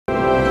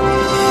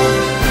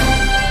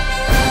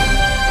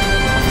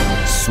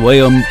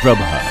Swayam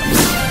Prabha.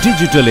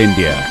 Digital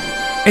India.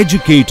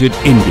 Educated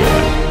India.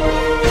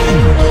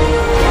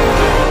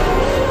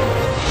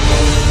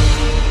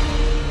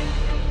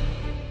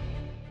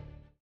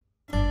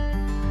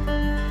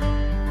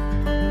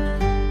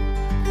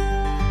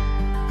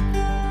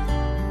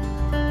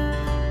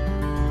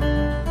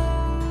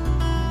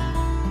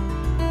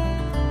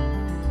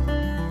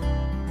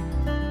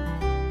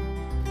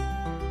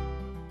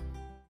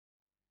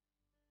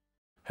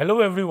 Hello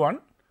everyone,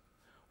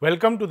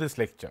 welcome to this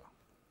lecture.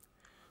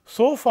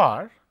 So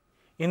far,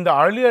 in the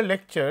earlier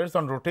lectures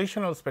on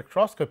rotational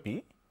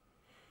spectroscopy,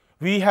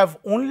 we have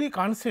only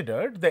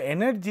considered the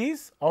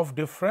energies of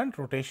different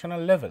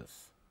rotational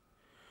levels.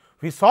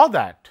 We saw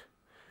that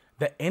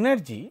the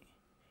energy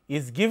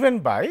is given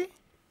by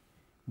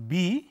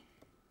B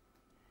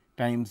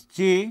times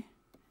J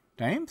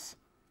times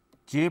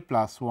J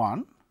plus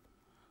 1.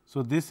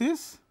 So, this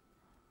is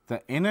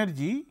the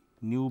energy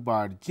nu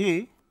bar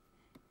J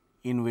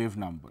in wave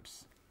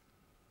numbers.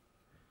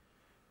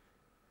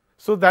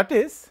 So, that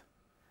is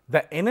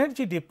the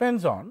energy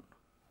depends on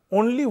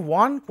only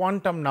one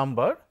quantum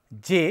number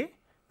J,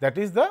 that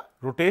is the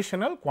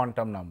rotational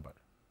quantum number.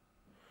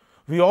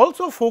 We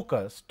also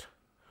focused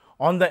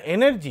on the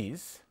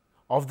energies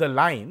of the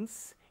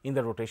lines in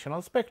the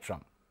rotational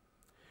spectrum,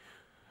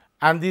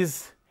 and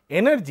these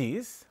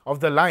energies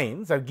of the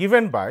lines are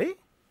given by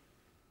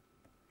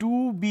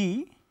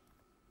 2B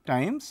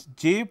times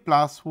J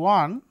plus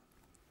 1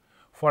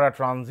 for a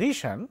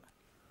transition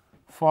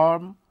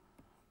from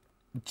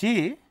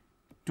J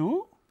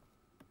to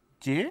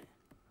J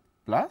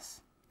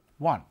plus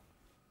 1.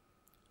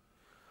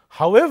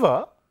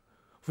 However,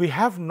 we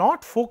have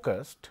not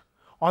focused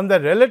on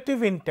the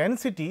relative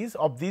intensities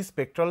of these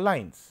spectral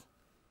lines.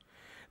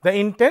 The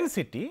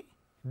intensity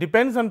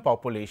depends on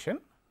population,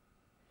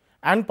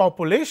 and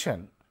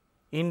population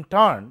in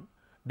turn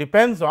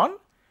depends on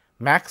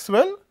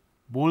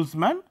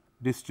Maxwell-Boltzmann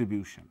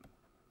distribution.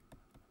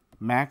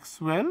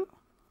 Maxwell-Boltzmann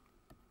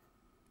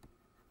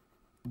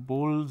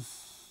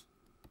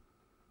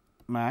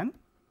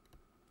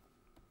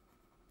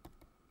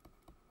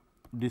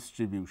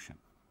distribution.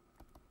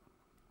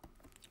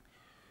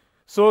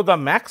 So, the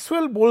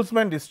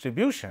Maxwell-Boltzmann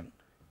distribution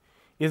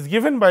is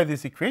given by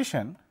this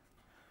equation.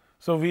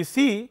 So, we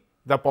see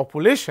the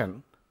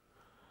population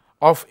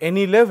of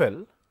any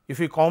level, if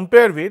we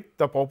compare with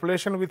the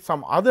population with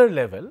some other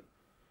level,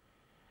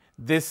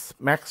 this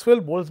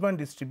Maxwell-Boltzmann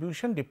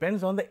distribution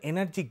depends on the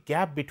energy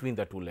gap between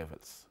the two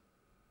levels.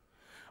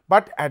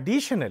 But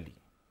additionally,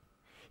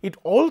 it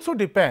also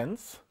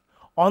depends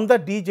on the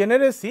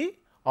degeneracy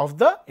of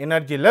the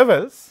energy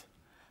levels.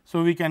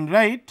 So, we can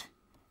write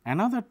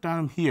another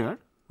term here,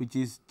 which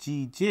is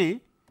G j,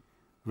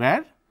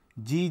 where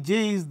G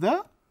j is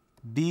the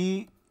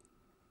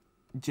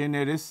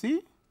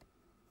degeneracy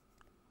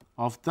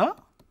of the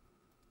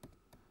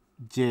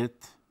jth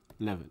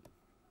level.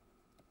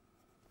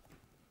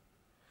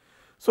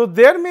 So,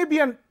 there may be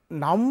a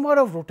number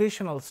of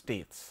rotational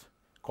states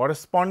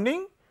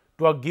corresponding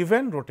to a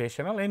given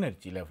rotational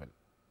energy level.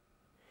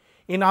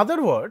 In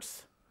other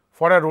words,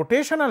 for a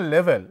rotational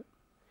level,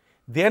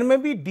 there may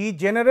be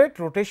degenerate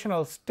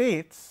rotational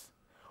states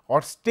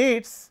or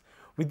states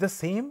with the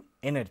same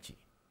energy.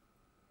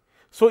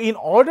 So, in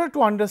order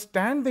to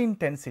understand the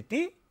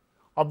intensity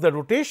of the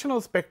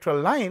rotational spectral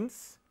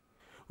lines,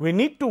 we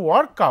need to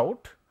work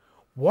out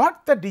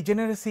what the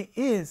degeneracy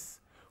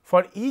is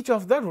for each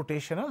of the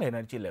rotational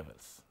energy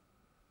levels.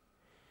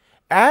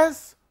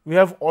 As we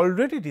have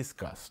already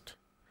discussed,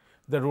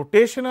 the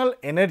rotational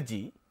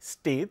energy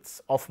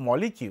states of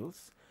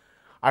molecules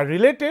are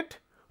related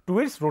to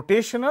its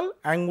rotational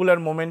angular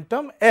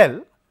momentum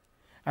L,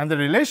 and the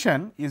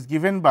relation is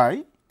given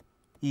by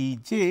E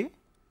j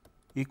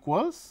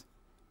equals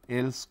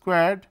L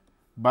squared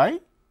by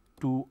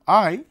 2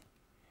 I,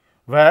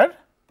 where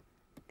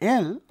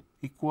L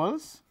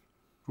equals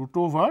root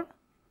over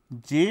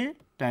j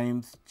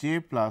times j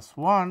plus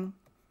 1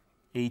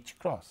 h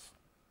cross.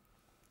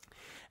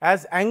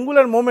 As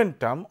angular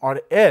momentum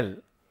or L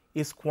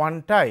is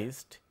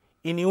quantized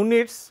in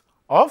units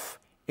of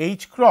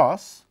h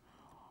cross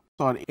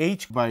or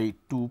h by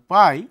 2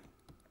 pi.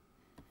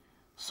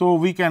 So,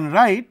 we can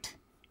write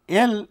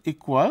L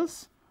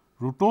equals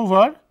root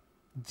over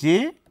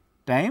j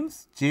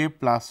times j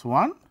plus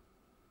 1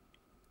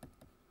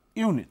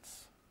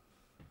 units.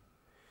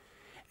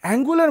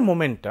 Angular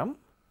momentum,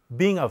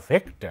 being a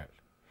vector,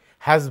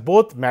 has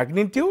both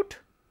magnitude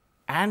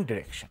and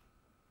direction.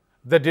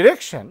 The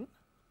direction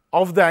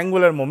of the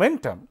angular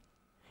momentum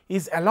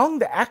is along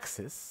the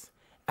axis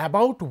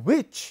about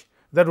which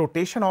the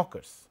rotation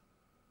occurs,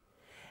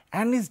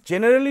 and is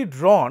generally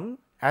drawn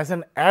as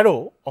an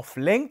arrow of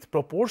length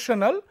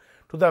proportional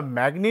to the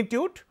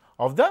magnitude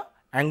of the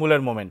angular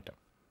momentum.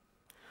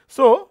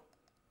 So,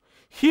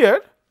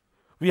 here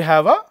we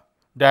have a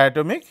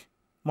diatomic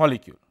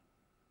molecule.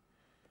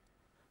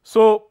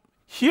 So,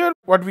 here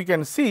what we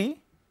can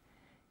see,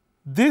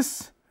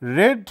 this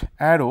red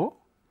arrow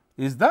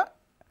is the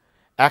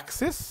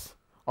axis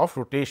of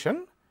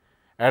rotation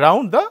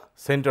around the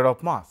center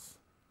of mass.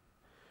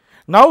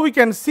 Now, we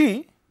can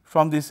see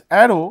from this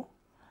arrow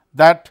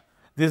that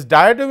this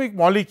diatomic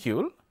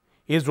molecule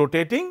is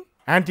rotating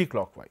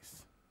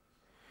anticlockwise.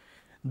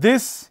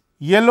 This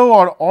yellow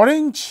or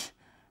orange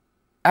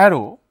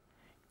arrow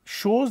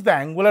shows the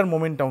angular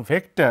momentum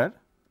vector.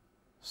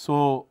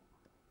 So,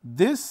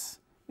 this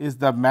is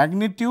the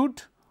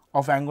magnitude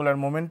of angular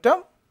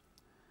momentum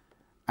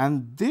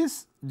and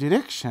this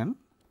direction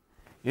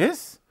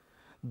is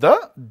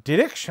the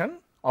direction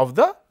of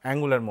the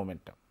angular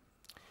momentum.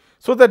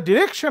 So, the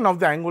direction of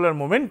the angular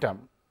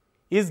momentum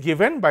is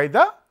given by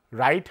the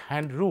right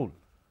hand rule.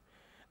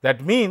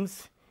 That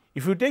means,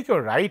 if you take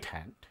your right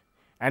hand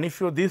and if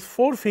your these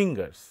 4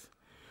 fingers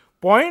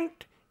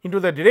point into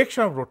the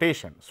direction of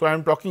rotation. So, I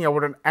am talking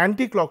about an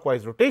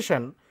anti-clockwise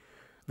rotation,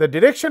 the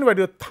direction where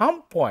your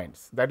thumb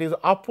points, that is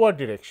upward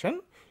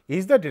direction,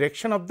 is the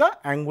direction of the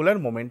angular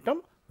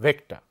momentum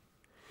vector.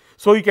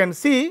 So, you can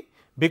see,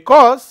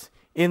 because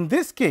in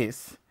this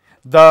case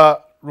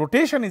the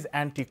rotation is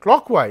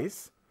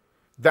anti-clockwise,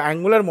 the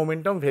angular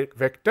momentum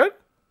vector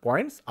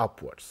points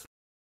upwards.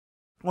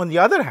 On the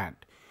other hand,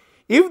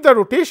 if the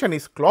rotation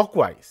is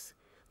clockwise,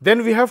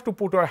 then we have to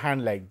put our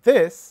hand like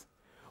this.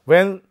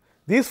 When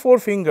these 4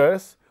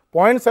 fingers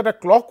points at a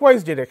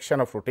clockwise direction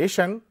of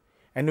rotation,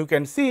 and you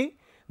can see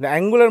the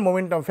angular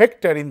momentum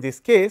vector in this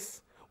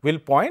case will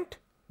point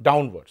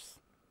downwards.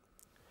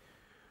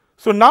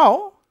 So,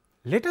 now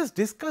let us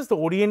discuss the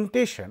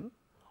orientation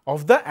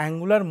of the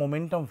angular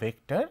momentum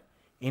vector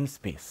in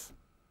space.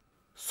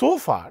 So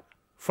far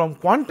from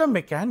quantum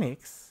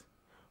mechanics,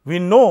 we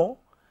know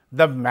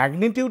the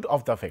magnitude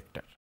of the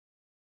vector,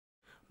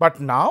 but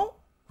now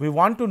we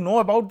want to know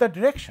about the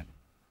direction.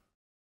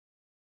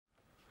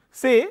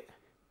 Say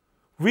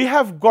we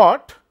have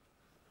got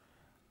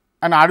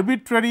an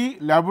arbitrary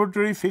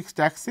laboratory fixed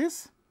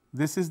axis,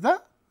 this is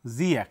the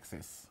z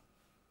axis.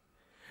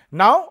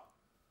 Now,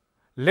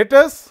 let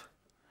us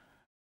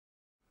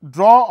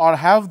draw or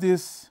have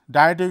this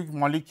diatomic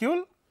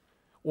molecule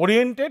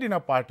oriented in a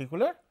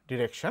particular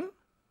direction,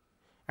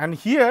 and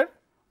here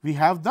we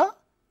have the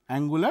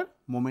angular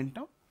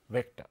momentum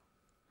vector.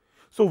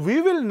 So,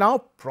 we will now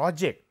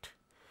project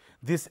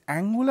this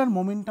angular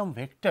momentum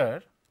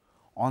vector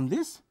on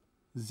this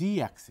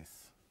z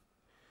axis.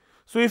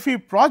 So, if we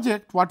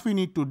project, what we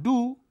need to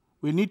do,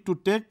 we need to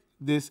take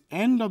this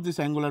end of this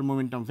angular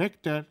momentum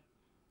vector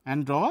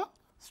and draw a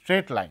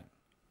straight line,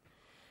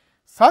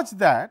 such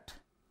that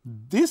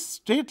this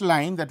straight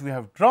line that we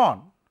have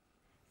drawn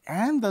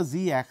and the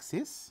z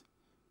axis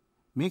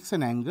makes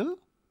an angle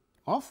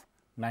of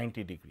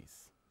 90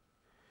 degrees.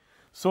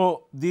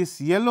 So, this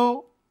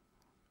yellow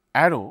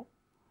arrow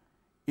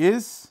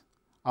is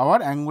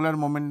our angular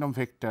momentum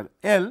vector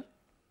L,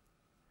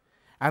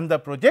 and the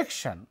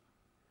projection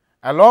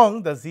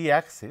along the z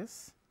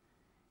axis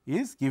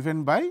is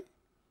given by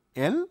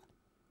L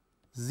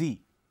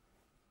z.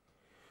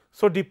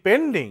 So,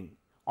 depending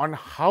on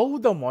how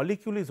the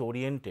molecule is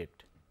oriented,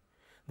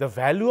 the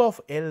value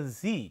of L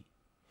z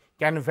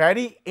can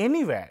vary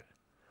anywhere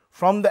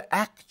from the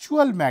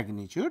actual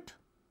magnitude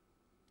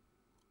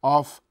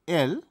of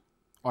L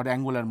or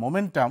angular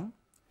momentum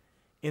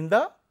in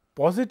the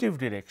positive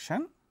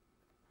direction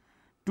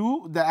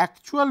to the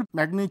actual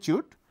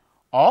magnitude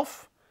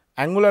of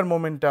angular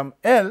momentum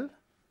L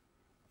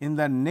in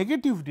the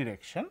negative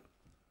direction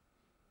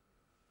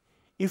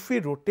if we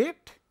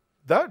rotate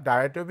the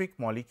diatomic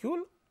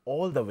molecule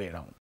all the way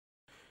around.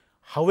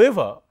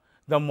 However,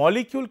 the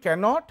molecule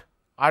cannot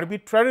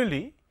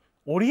arbitrarily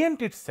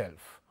orient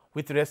itself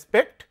with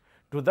respect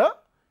to the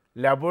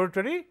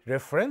laboratory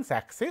reference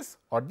axis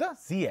or the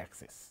z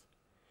axis,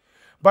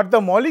 but the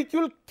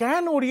molecule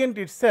can orient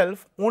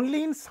itself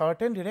only in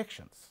certain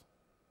directions.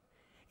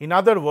 In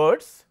other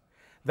words,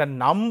 the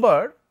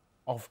number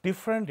of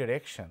different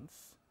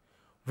directions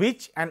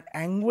which an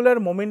angular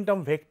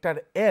momentum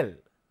vector L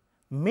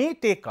may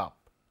take up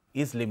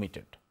is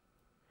limited.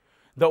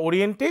 The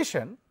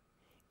orientation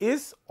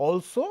is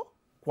also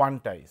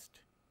quantized.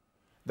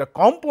 The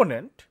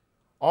component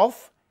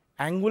of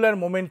angular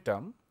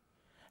momentum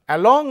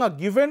along a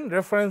given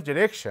reference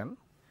direction,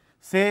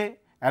 say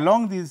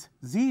along this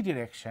z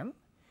direction,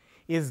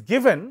 is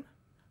given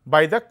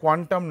by the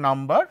quantum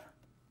number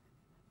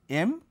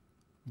m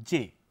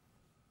j.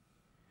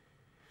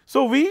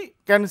 So, we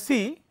can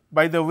see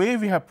by the way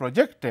we have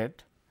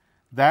projected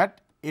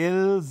that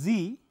L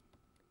z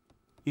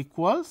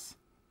equals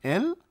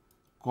L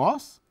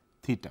cos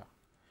theta,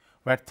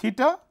 where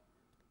theta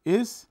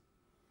is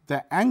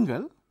the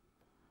angle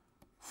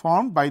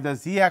formed by the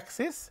z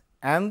axis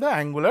and the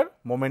angular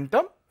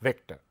momentum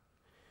vector,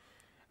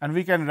 and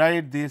we can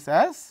write this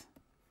as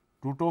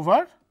root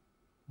over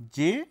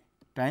j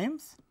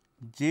times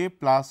j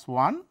plus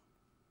 1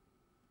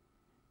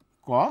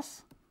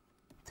 cos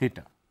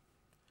theta.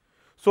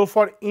 So,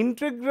 for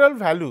integral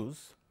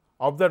values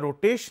of the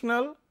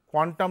rotational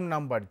quantum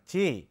number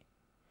j,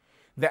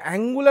 the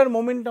angular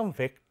momentum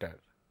vector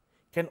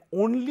can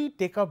only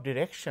take up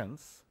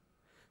directions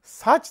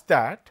such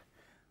that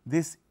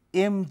this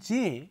m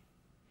j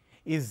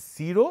is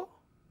 0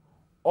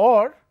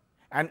 or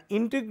an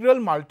integral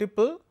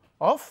multiple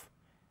of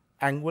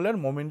angular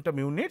momentum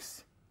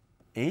units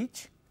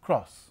h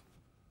cross.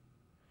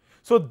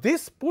 So,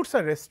 this puts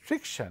a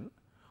restriction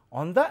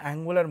on the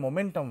angular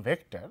momentum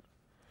vector.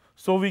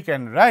 So, we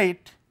can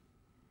write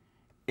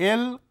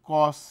L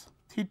cos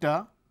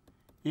theta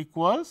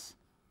equals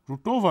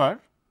root over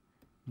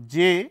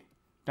j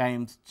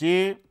times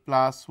j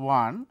plus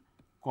 1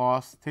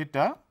 cos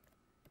theta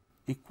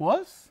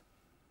equals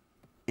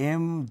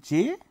m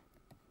j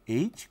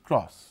h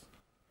cross.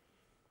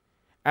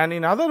 And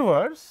in other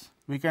words,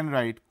 we can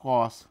write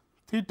cos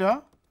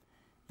theta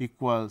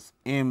equals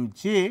m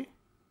j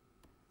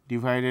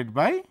divided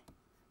by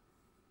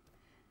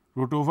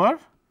root over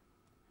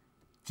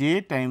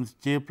j times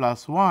j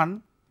plus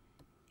 1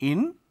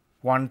 in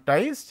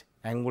quantized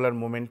angular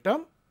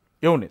momentum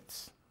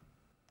units.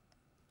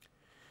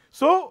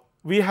 So,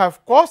 we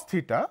have cos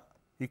theta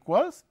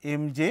equals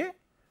m j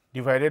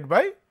divided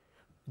by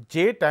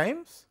j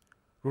times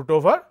root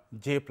over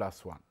j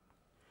plus 1.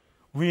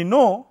 We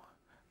know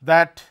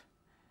that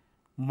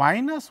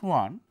minus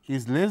 1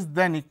 is less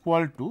than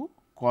equal to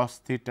cos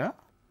theta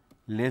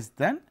less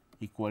than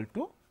equal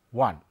to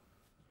 1.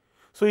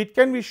 So, it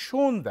can be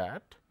shown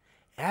that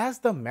as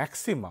the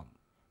maximum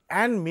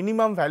and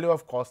minimum value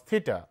of cos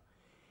theta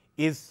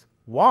is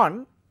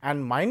 1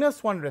 and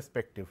minus 1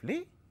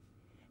 respectively,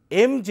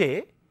 m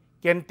j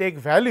can take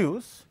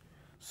values.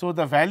 So,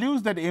 the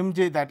values that m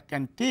j that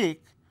can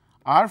take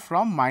are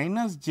from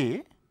minus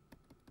j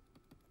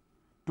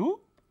to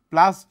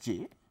plus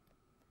j,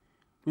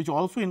 which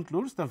also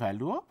includes the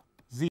value of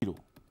 0.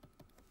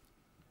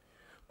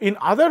 In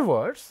other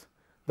words,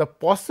 the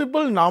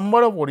possible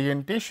number of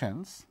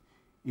orientations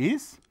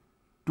is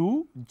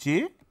 2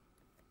 j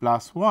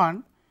plus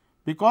 1,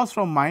 because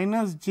from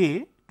minus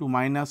j to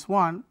minus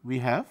 1 we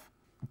have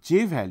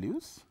j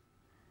values,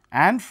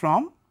 and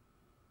from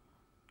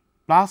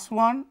plus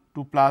 1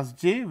 to plus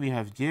j we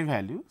have j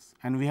values,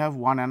 and we have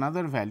one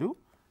another value,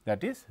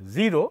 that is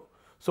 0.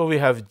 So, we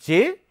have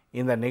j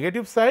in the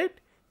negative side,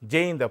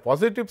 j in the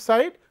positive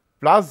side,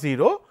 plus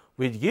 0,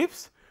 which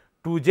gives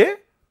 2 j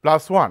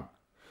plus 1.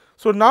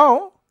 So,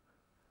 now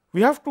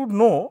we have to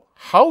know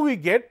how we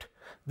get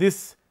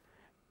this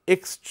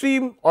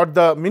extreme or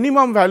the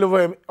minimum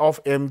value of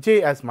m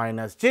j as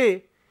minus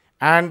j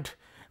and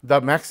the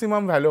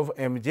maximum value of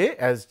m j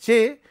as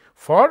j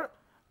for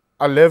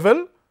a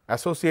level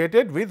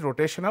associated with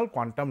rotational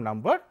quantum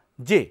number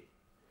j.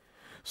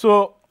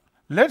 So,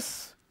 let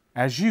us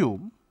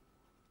assume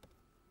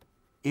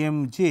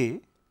m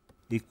j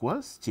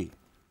equals j.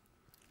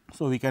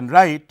 So, we can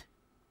write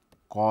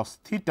cos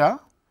theta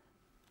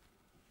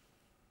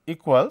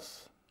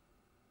equals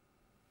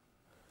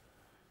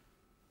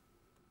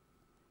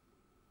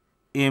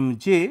m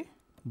j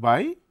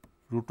by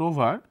root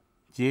over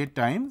j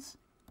times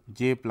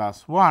j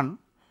plus 1,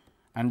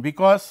 and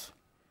because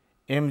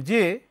m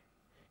j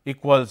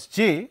equals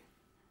j,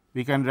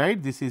 we can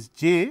write this is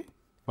j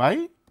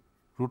by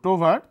root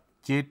over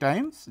j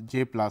times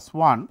j plus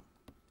 1.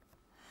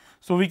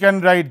 So, we can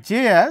write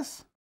j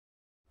as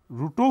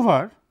root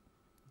over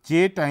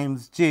j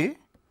times j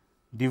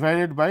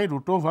divided by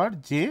root over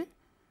j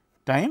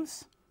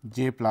times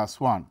j plus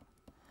 1.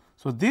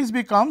 So, this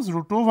becomes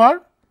root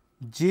over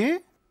j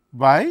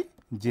by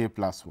j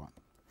plus 1.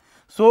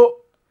 So,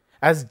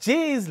 as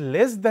j is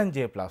less than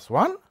j plus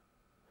 1,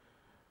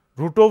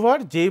 root over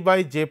j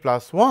by j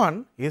plus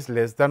 1 is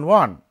less than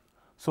 1.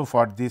 So,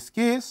 for this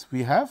case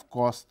we have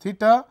cos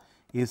theta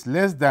is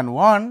less than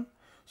 1.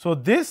 So,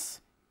 this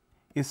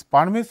is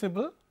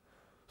permissible.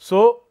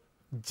 So,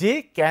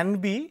 j can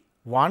be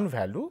one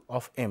value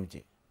of m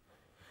j.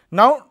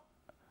 Now,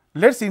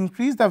 let us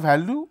increase the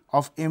value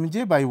of m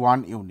j by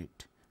 1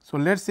 unit. So,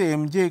 let us say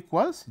m j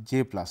equals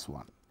j plus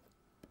 1.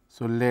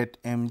 So, let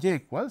m j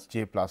equals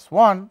j plus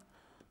 1.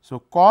 So,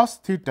 cos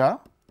theta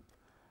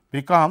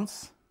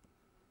becomes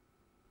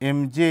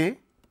m j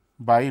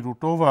by root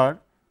over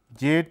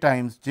j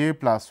times j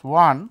plus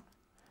 1,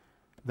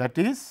 that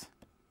is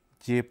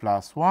j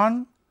plus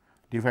 1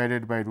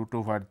 divided by root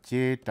over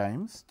j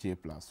times j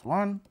plus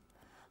 1.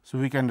 So,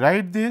 we can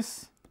write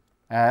this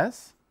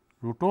as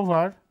root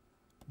over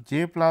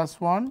j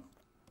plus 1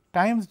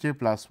 times j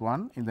plus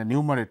 1 in the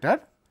numerator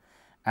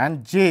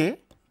and j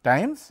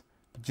times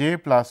j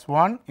plus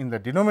 1 in the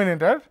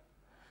denominator.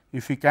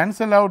 If we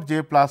cancel out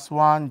j plus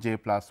 1, j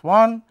plus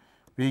 1,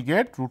 we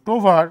get root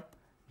over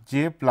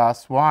j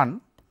plus 1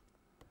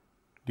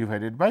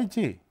 divided by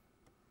j.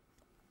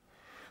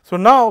 So,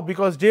 now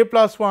because j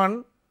plus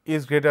 1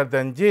 is greater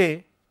than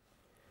j,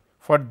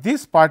 for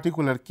this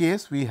particular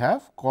case we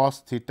have cos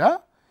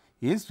theta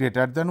is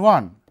greater than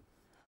 1,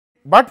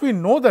 but we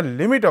know the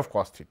limit of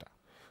cos theta.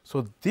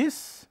 So,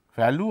 this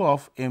value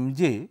of m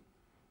j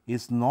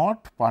is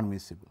not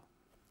permissible,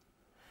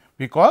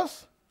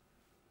 because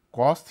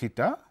cos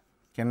theta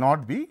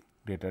cannot be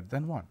greater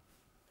than 1.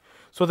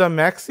 So, the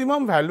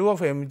maximum value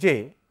of m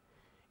j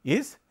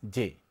is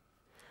j.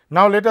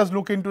 Now, let us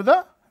look into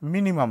the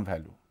minimum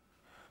value.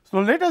 So,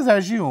 let us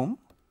assume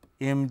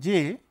m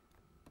j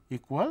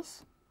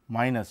equals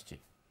minus j.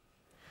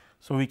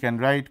 So, we can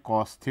write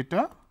cos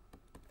theta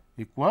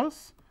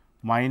equals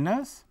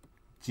minus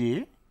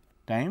j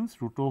times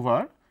root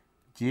over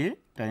j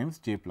times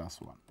j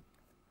plus 1.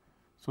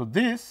 So,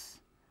 this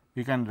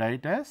we can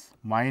write as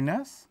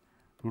minus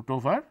root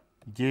over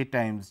j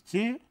times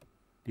j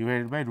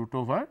divided by root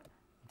over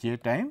j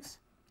times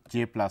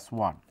j plus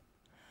 1.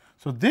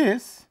 So,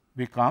 this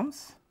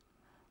becomes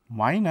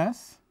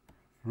minus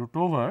root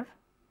over.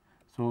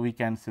 So, we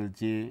cancel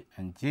j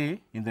and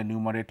j in the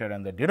numerator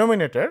and the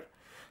denominator.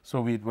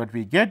 So, what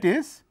we get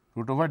is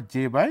root over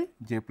j by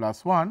j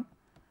plus 1,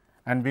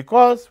 and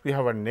because we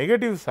have a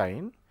negative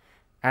sign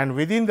and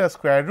within the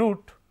square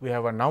root we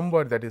have a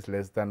number that is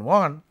less than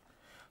 1.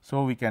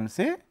 So, we can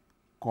say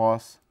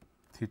cos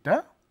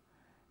theta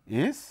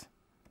is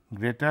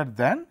greater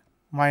than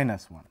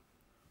minus 1.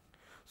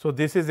 So,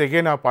 this is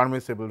again a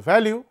permissible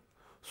value.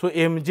 So,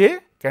 m j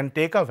can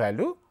take a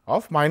value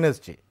of minus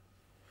j.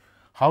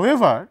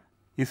 However,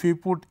 if we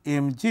put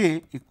m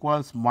j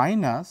equals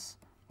minus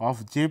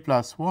of j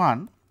plus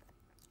 1,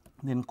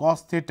 then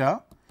cos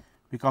theta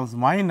becomes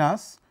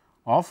minus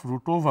of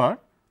root over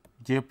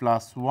j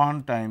plus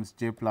 1 times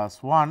j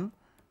plus 1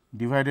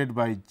 divided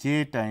by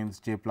j times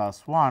j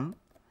plus 1.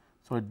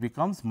 So, it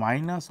becomes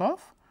minus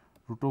of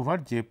root over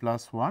j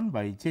plus 1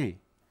 by j.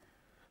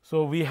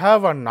 So, we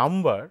have a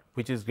number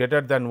which is greater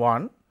than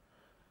 1,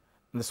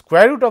 the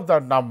square root of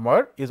that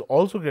number is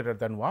also greater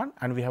than 1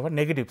 and we have a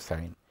negative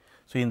sign.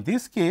 So, in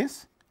this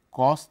case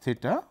cos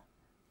theta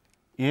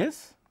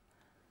is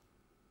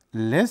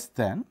less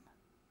than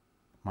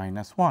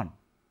minus 1,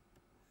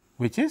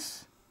 which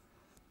is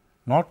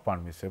not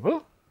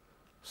permissible.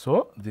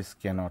 So, this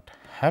cannot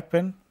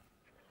happen.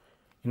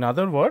 In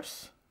other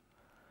words,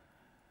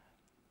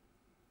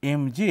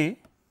 m j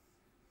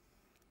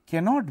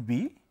cannot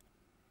be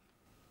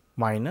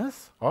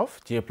minus of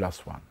j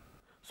plus 1.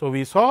 So,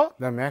 we saw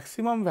the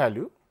maximum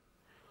value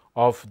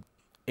of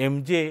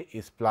m j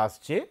is plus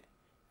j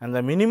and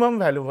the minimum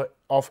value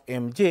of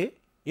m j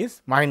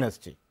is minus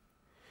j.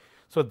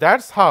 So, that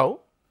is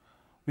how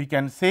we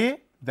can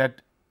say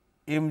that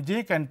m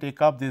j can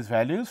take up these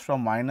values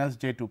from minus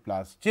j to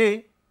plus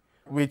j,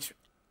 which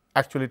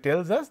actually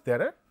tells us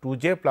there are 2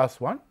 j plus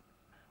 1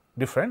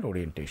 different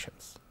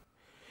orientations.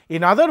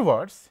 In other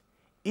words,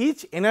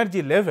 each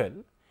energy level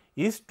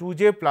is 2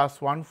 j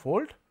plus 1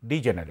 fold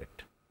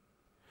degenerate.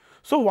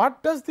 So,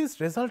 what does this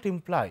result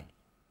imply?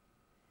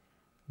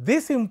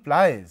 This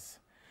implies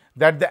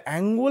that the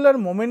angular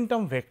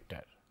momentum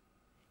vector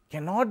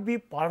cannot be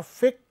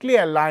perfectly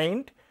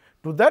aligned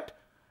to that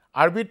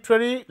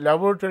arbitrary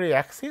laboratory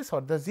axis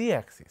or the z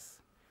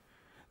axis.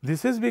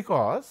 This is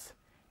because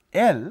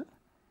L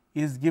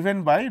is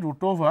given by root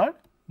over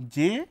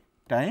j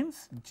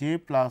times j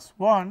plus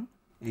 1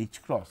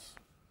 h cross,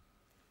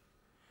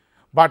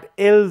 but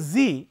L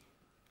z,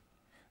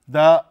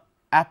 the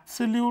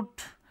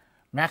absolute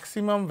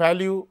maximum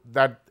value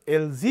that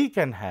L z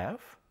can have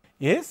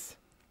is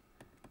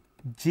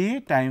j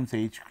times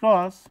h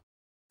cross,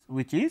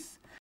 which is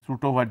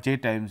root over j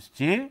times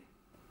j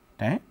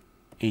times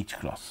h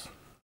cross.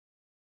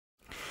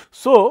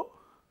 So,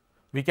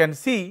 we can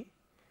see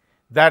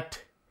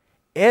that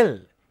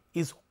L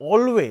is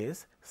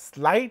always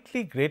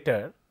slightly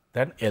greater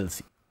than L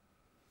z.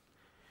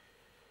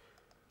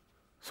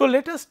 So,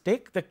 let us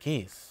take the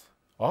case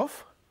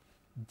of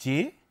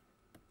j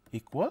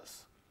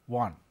equals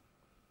 1.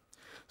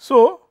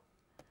 So,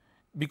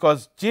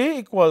 because j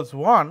equals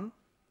 1,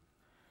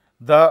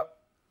 the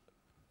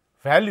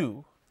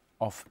value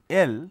of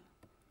L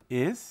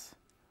is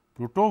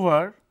root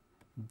over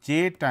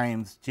j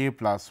times j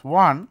plus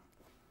 1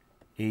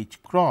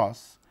 h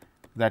cross,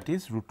 that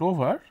is root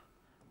over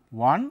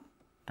 1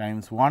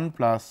 times 1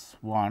 plus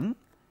 1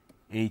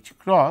 h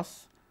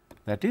cross,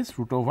 that is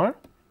root over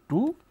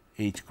 2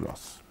 h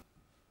cross.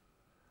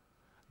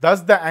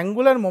 Thus, the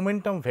angular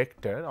momentum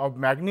vector of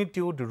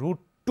magnitude root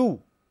 2.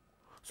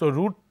 So,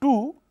 root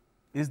 2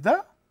 is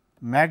the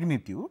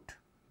magnitude.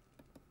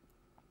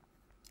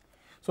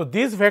 So,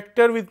 this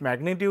vector with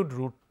magnitude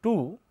root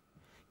 2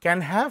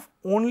 can have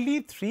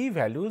only 3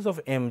 values of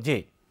m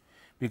j,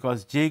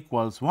 because j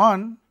equals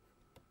 1,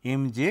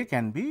 m j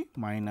can be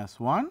minus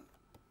 1,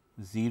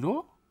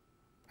 0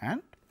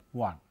 and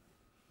 1.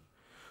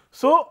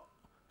 So,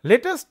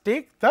 let us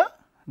take the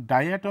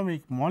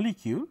diatomic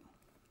molecule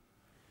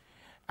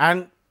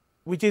and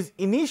which is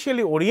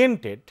initially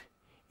oriented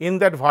in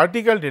that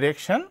vertical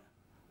direction,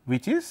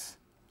 which is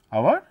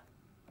our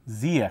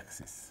z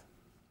axis.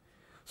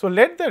 So,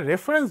 let the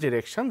reference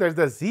direction, that is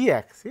the z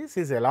axis,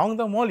 is along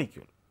the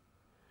molecule.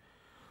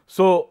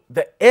 So,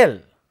 the L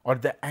or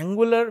the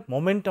angular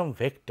momentum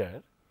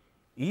vector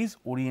is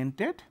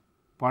oriented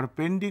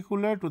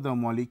perpendicular to the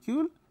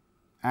molecule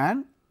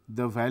and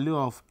the value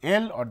of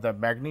L or the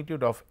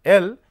magnitude of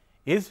L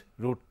is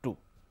root 2.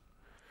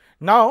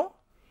 Now,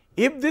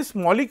 if this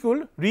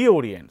molecule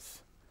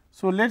reorients,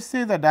 so let us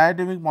say the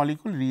diatomic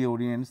molecule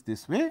reorients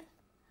this way.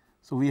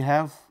 So, we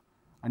have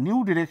a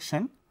new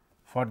direction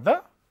for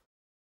the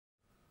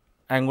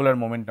angular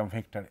momentum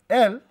vector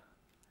L,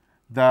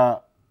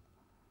 the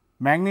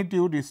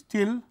magnitude is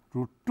still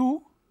root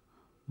 2,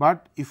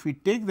 but if we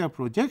take the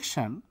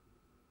projection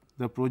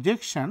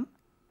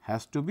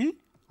has to be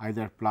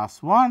either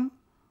 +1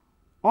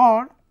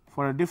 or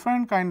for a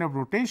different kind of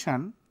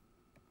rotation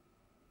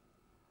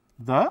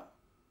the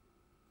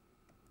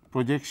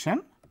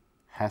projection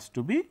has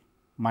to be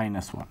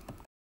 -1.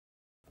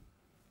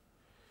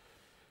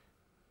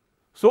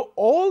 So,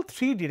 all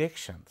three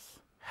directions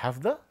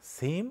have the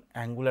same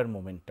angular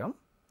momentum,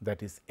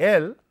 that is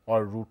L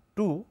or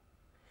 √2,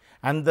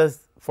 and thus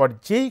for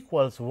j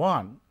equals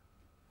 1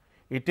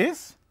 it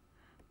is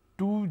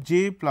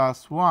 2j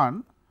plus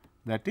 1,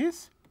 that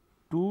is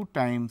 2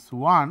 times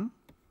 1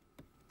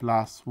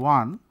 plus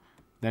 1,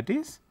 that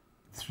is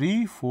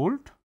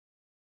 3-fold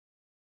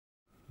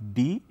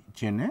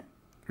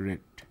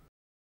degenerate.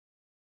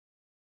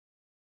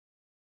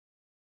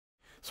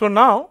 So,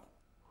 now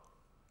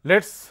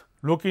let us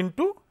look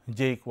into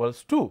j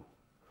equals 2.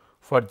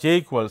 For j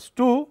equals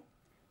 2,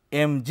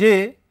 m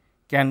j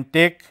can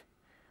take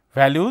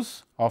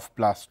values of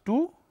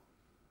 +2,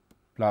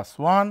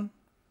 +1,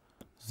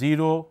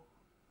 0,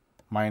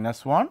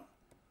 -1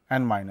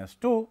 and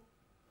 -2.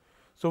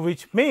 So,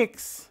 which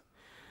makes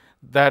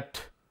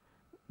that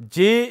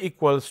j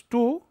equals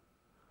 2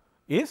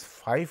 is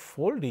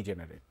 5-fold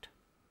degenerate.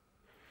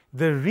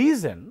 The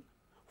reason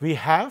we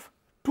have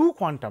two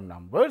quantum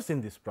numbers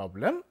in this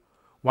problem,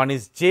 one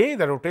is j,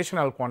 the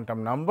rotational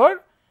quantum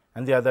number,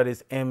 and the other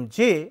is m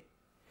j,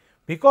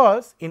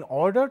 because in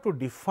order to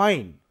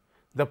define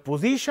the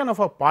position of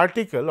a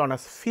particle on a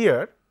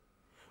sphere,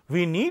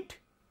 we need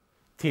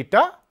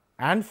theta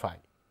and phi.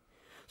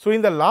 So,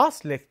 in the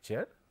last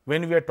lecture,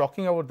 when we are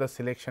talking about the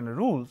selection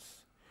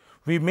rules,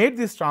 we made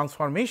this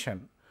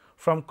transformation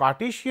from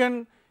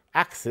Cartesian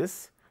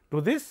axis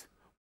to this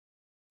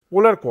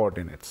polar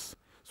coordinates.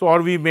 So,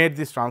 or we made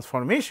this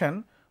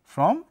transformation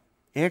from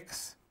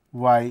x,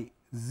 y,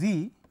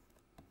 z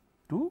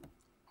to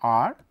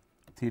r,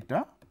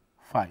 theta,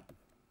 phi.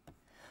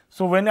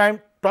 So, when I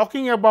am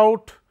talking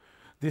about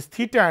this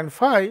theta and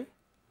phi,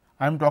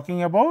 I am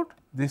talking about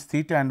this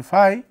theta and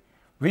phi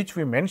which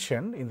we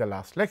mentioned in the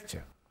last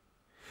lecture.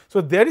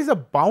 So, there is a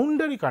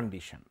boundary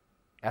condition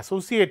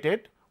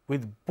associated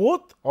with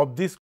both of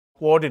these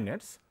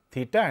coordinates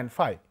theta and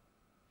phi,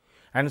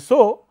 and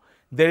so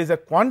there is a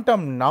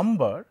quantum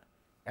number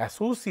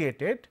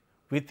associated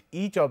with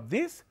each of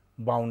these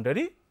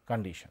boundary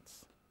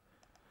conditions.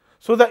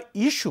 So, the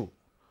issue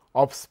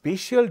of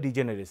spatial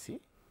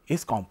degeneracy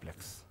is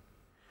complex.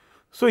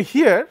 So,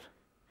 here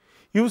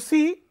you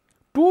see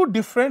two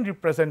different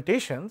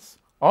representations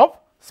of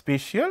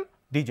spatial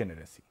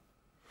degeneracy.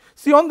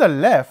 See, on the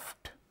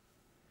left,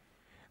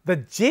 the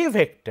j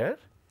vector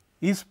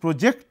is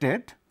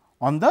projected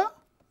on the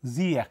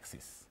z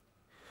axis.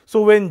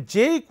 So, when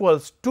j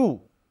equals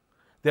 2,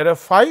 there are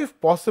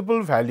 5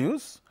 possible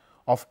values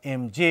of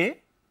m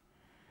j,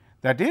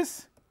 that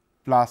is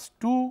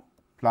 +2,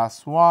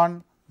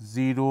 +1,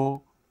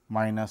 0,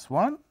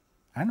 -1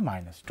 and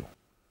 -2.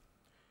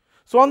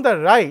 So, on the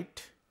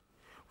right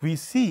we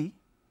see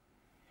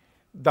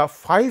the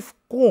 5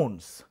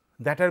 cones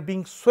that are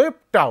being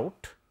swept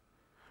out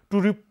to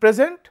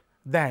represent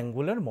the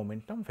angular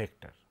momentum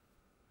vector.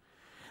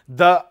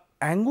 The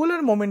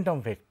angular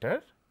momentum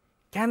vector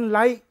can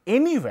lie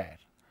anywhere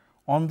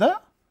on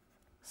the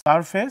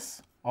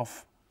surface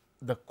of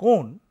the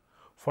cone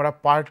for a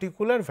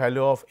particular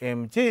value of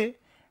m j,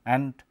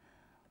 and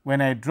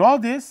when I draw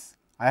this,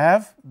 I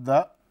have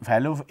the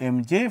value of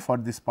m j for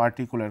this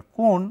particular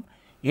cone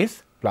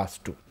is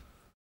 +2.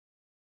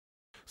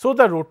 So,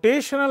 the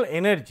rotational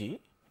energy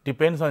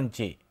depends on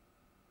j,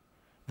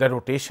 the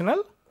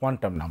rotational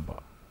quantum number,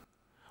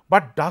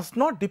 but does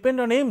not depend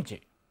on m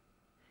j.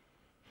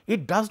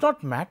 It does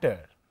not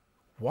matter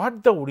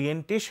what the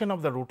orientation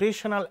of the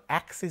rotational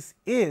axis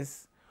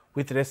is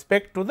with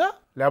respect to the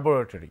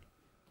laboratory.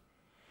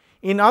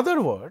 In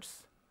other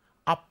words,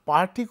 a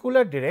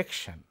particular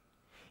direction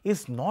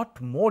is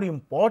not more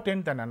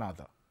important than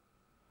another,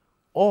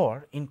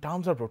 or in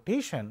terms of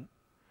rotation,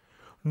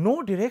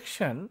 no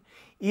direction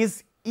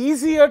is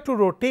easier to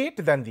rotate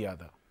than the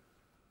other.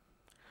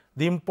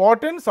 The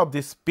importance of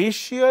the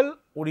spatial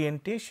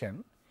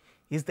orientation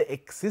is the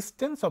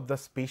existence of the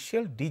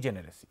spatial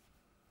degeneracy.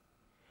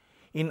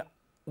 In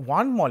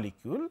one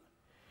molecule,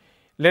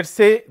 let us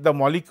say the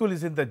molecule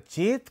is in the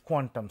jth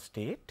quantum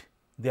state,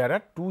 there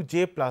are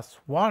 2j plus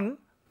 1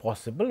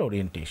 possible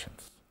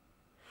orientations,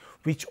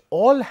 which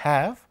all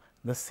have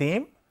the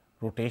same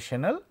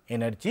rotational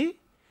energy,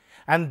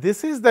 and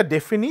this is the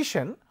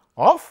definition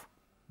of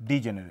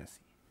degeneracy.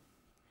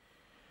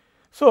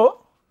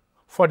 So,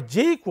 for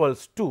j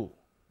equals 2,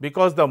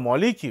 because the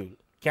molecule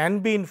can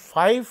be in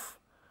 5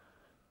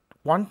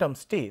 quantum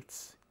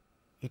states,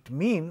 it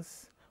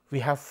means we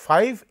have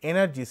 5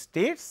 energy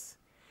states,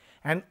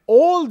 and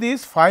all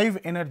these 5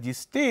 energy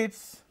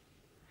states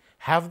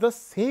have the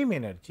same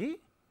energy,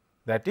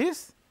 that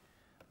is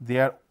they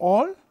are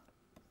all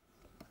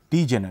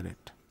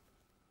degenerate.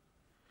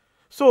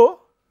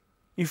 So,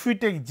 if we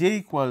take j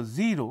equals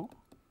 0,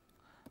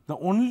 the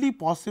only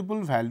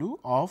possible value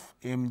of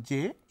m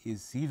j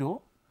is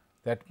 0.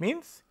 That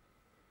means,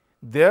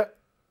 there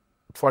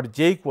for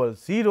j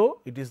equals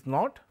 0, it is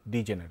not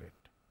degenerate.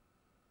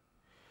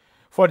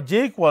 For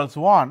j equals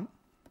 1,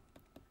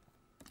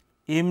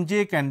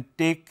 mj can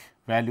take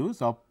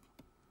values of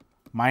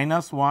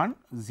 -1,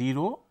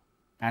 0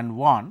 and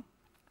 1.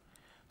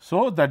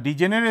 So, the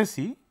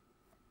degeneracy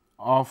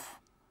of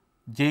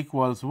j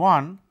equals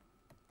 1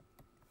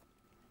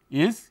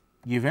 is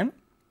given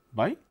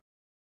by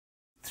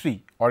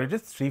 3, or it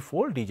is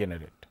 3-fold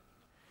degenerate.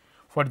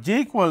 For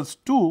j equals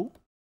 2,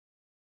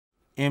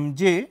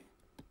 mj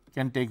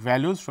can take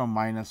values from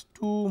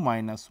 -2,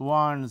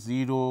 -1,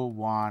 0,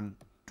 1,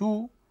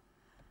 2.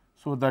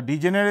 So, the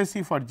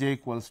degeneracy for j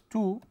equals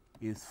 2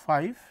 is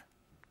 5.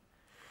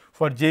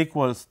 For j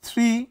equals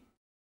 3,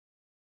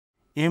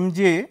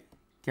 mj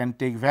can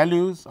take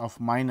values of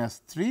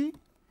 -3,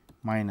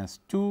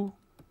 -2,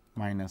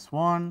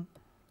 -1,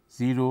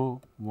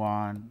 0,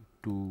 1,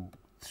 2,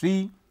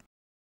 3,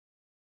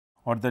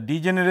 or the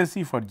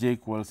degeneracy for j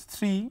equals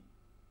 3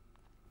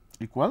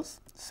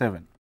 equals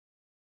 7.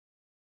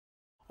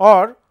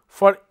 Or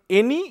for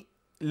any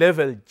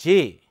level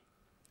j,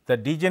 the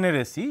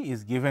degeneracy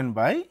is given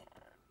by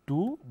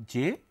 2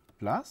 j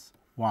plus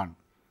 1.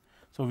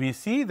 So, we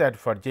see that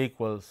for j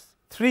equals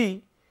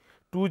 3,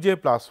 2 j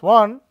plus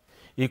 1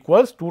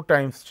 equals 2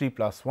 times 3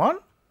 plus 1,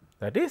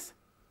 that is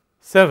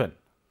 7.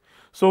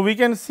 So, we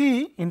can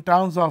see in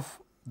terms of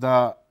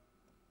the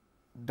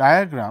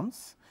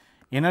diagrams,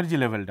 energy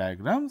level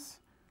diagrams,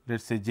 let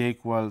us say j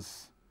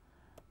equals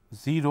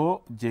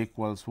 0, j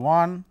equals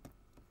 1,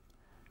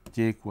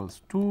 j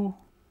equals 2,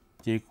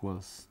 j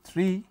equals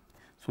 3.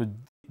 So,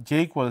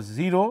 j equals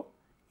 0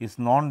 is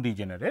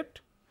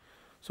non-degenerate.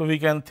 So, we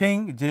can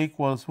think j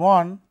equals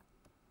 1,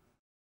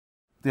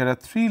 there are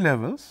 3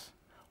 levels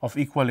of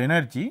equal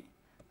energy.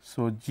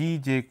 So, g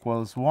j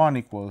equals 1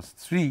 equals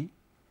 3,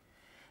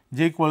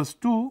 j equals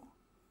 2,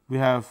 we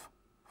have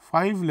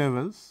 5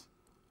 levels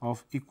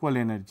of equal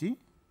energy.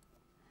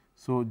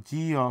 So,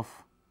 g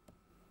of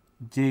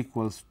j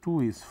equals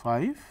 2 is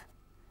 5,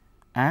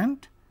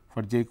 and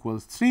for j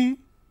equals 3,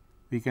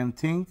 we can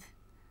think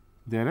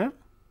there are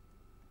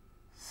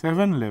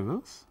 7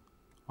 levels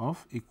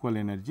of equal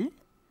energy.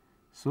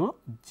 So,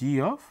 g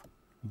of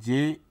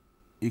j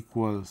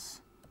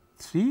equals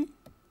 3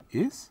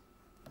 is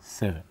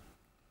 7.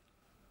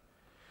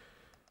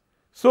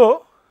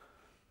 So,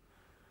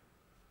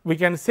 we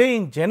can say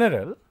in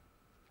general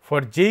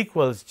for j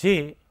equals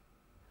j,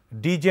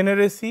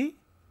 degeneracy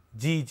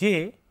g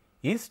j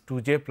is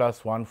 2 j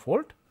plus 1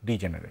 fold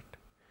degenerate.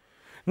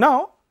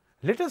 Now,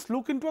 let us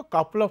look into a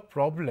couple of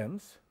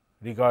problems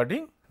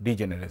regarding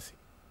degeneracy.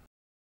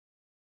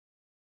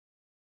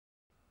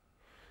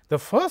 The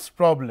first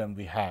problem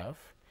we have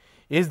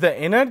is the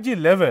energy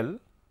level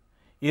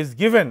is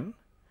given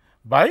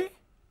by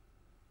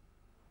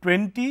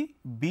 20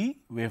 B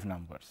wave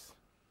numbers.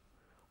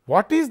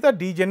 What is the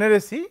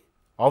degeneracy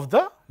of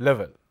the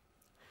level?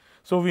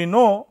 So, we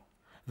know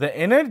the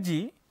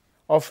energy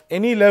of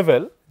any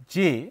level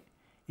j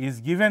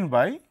is given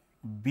by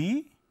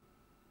B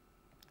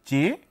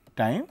j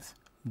times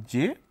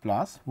j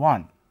plus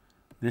 1.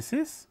 This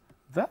is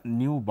the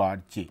nu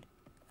bar j.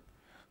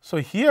 So,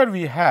 here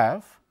we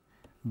have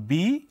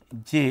B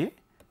j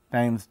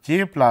times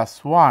j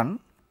plus 1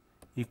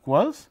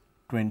 equals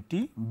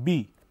 20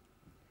 B.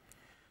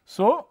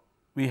 So,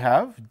 we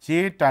have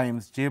j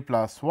times j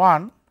plus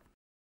 1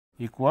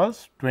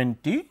 equals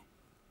 20,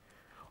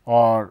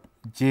 or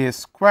j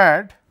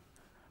squared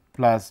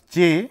plus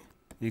j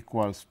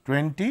equals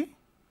 20.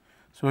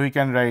 So, we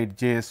can write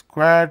j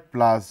squared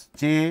plus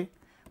j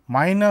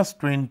minus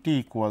 20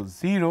 equals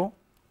 0,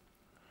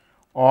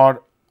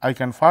 or I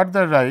can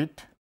further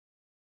write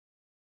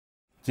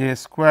j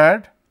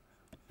squared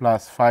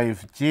plus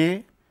 5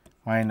 j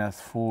minus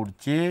 4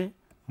 j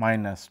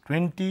minus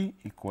 20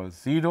 equals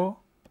 0.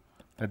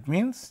 That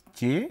means,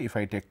 j if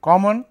I take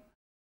common,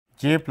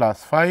 j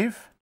plus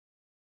 5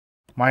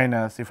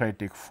 minus if I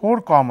take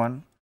 4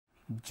 common,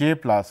 j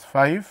plus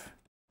 5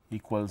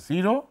 equals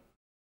 0,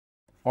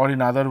 or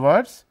in other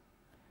words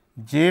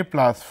j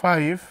plus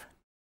 5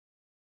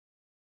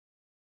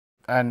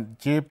 and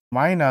j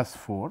minus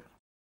 4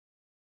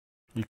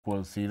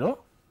 equals 0.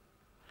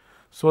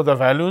 So, the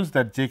values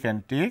that j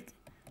can take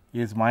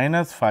is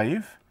minus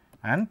 5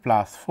 and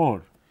plus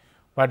 4,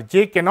 but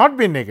j cannot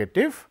be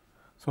negative.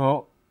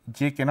 So,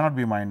 j cannot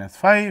be minus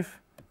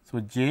 5. So,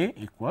 j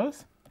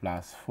equals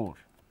plus 4.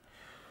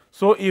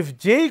 So, if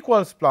j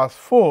equals plus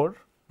 4,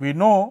 we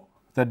know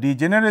the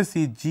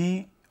degeneracy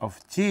g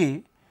of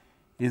j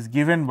is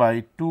given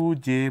by 2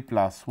 j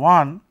plus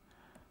 1.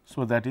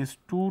 So, that is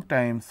 2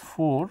 times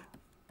 4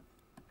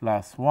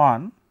 plus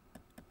 1,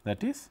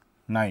 that is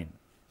 9.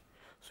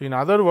 So, in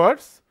other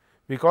words,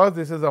 because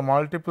this is a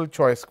multiple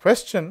choice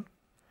question,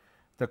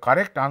 the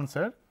correct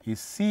answer is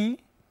C.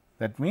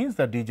 That means,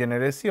 the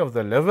degeneracy of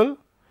the level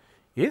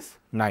is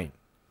 9.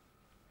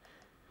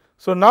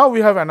 So, now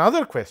we have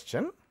another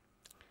question,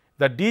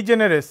 the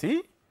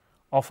degeneracy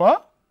of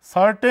a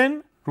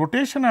certain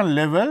rotational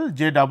level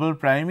j double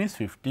prime is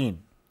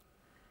 15.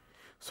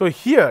 So,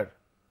 here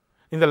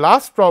in the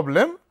last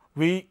problem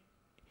we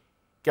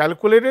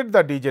calculated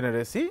the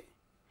degeneracy.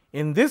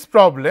 In this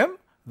problem,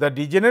 the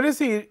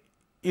degeneracy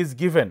is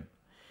given.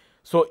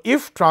 So,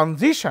 if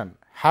transition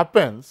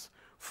happens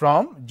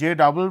from j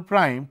double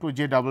prime to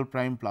j double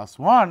prime plus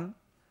 1,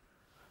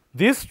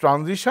 this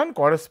transition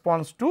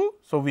corresponds to,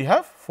 so we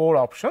have 4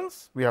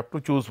 options, we have to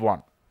choose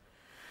one.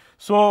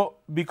 So,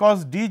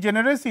 because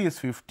degeneracy is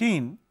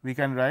 15, we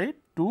can write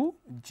 2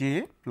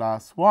 j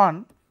plus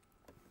 1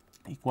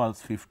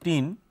 equals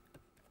 15,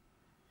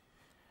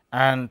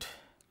 and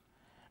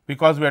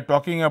because we are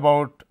talking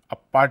about a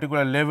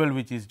particular level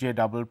which is j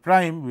double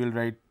prime, we will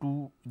write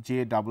 2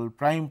 j double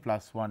prime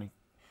plus 1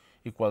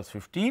 equals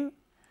 15.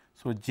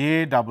 So,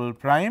 j double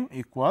prime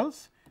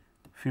equals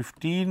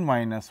 15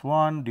 minus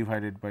 1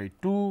 divided by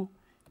 2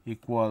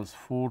 equals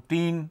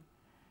 14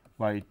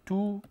 by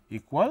 2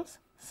 equals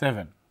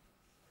 7.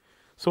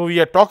 So, we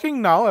are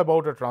talking now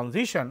about a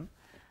transition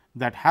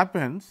that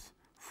happens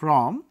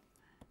from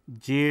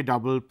j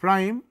double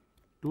prime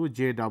to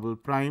j double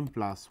prime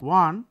plus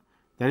 1,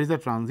 that is the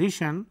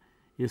transition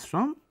is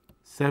from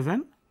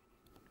 7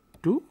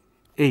 to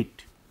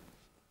 8.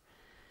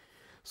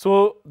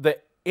 So, the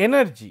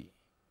energy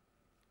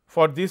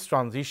for this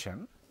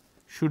transition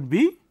should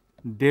be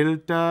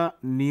delta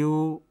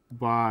nu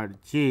bar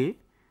j,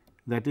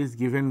 that is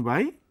given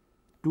by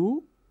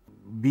 2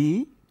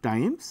 b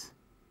times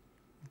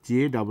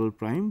j double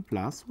prime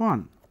plus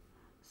 1.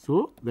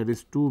 So, that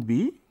is 2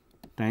 b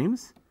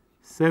times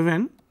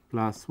 7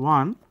 plus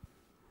 1.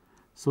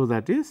 So,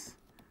 that is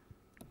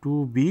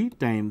 2 b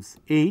times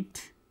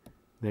 8,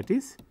 that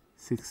is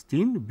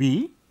 16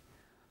 b.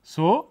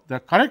 So, the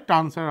correct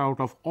answer out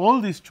of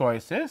all these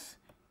choices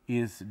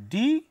is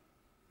D,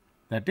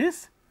 that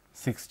is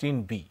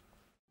 16 b.